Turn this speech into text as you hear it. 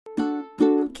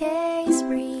case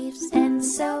briefs, and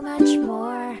so much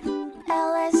more.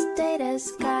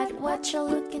 LSData's got what you're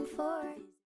looking for.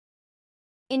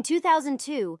 In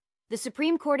 2002, the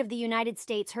Supreme Court of the United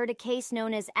States heard a case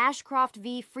known as Ashcroft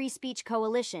v. Free Speech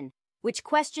Coalition, which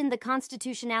questioned the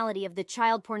constitutionality of the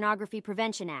Child Pornography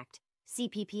Prevention Act,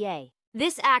 CPPA.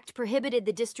 This act prohibited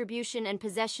the distribution and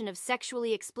possession of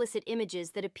sexually explicit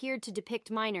images that appeared to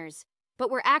depict minors, but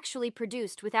were actually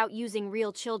produced without using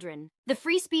real children. The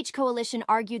Free Speech Coalition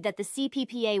argued that the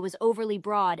CPPA was overly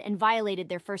broad and violated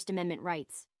their First Amendment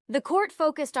rights. The court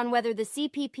focused on whether the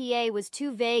CPPA was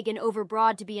too vague and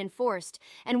overbroad to be enforced,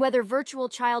 and whether virtual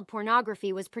child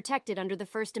pornography was protected under the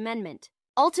First Amendment.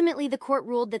 Ultimately, the court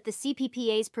ruled that the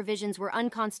CPPA's provisions were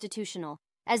unconstitutional,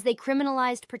 as they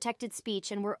criminalized protected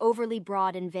speech and were overly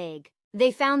broad and vague.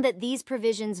 They found that these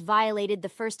provisions violated the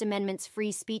First Amendment's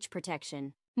free speech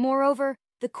protection. Moreover,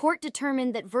 the court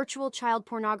determined that virtual child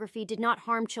pornography did not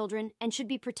harm children and should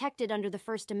be protected under the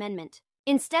First Amendment.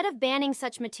 Instead of banning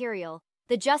such material,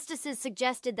 the justices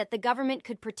suggested that the government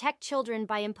could protect children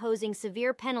by imposing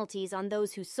severe penalties on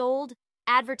those who sold,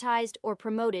 advertised, or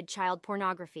promoted child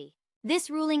pornography. This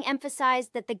ruling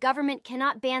emphasized that the government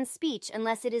cannot ban speech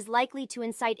unless it is likely to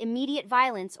incite immediate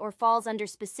violence or falls under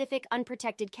specific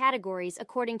unprotected categories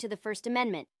according to the First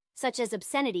Amendment, such as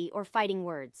obscenity or fighting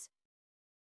words.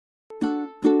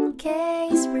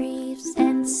 Case briefs,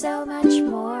 and so much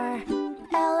more.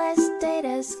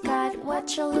 LSData's got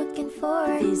what you're looking for.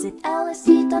 Visit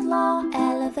lsd.law,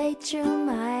 elevate your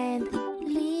mind.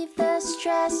 Leave the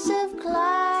stress of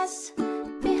class.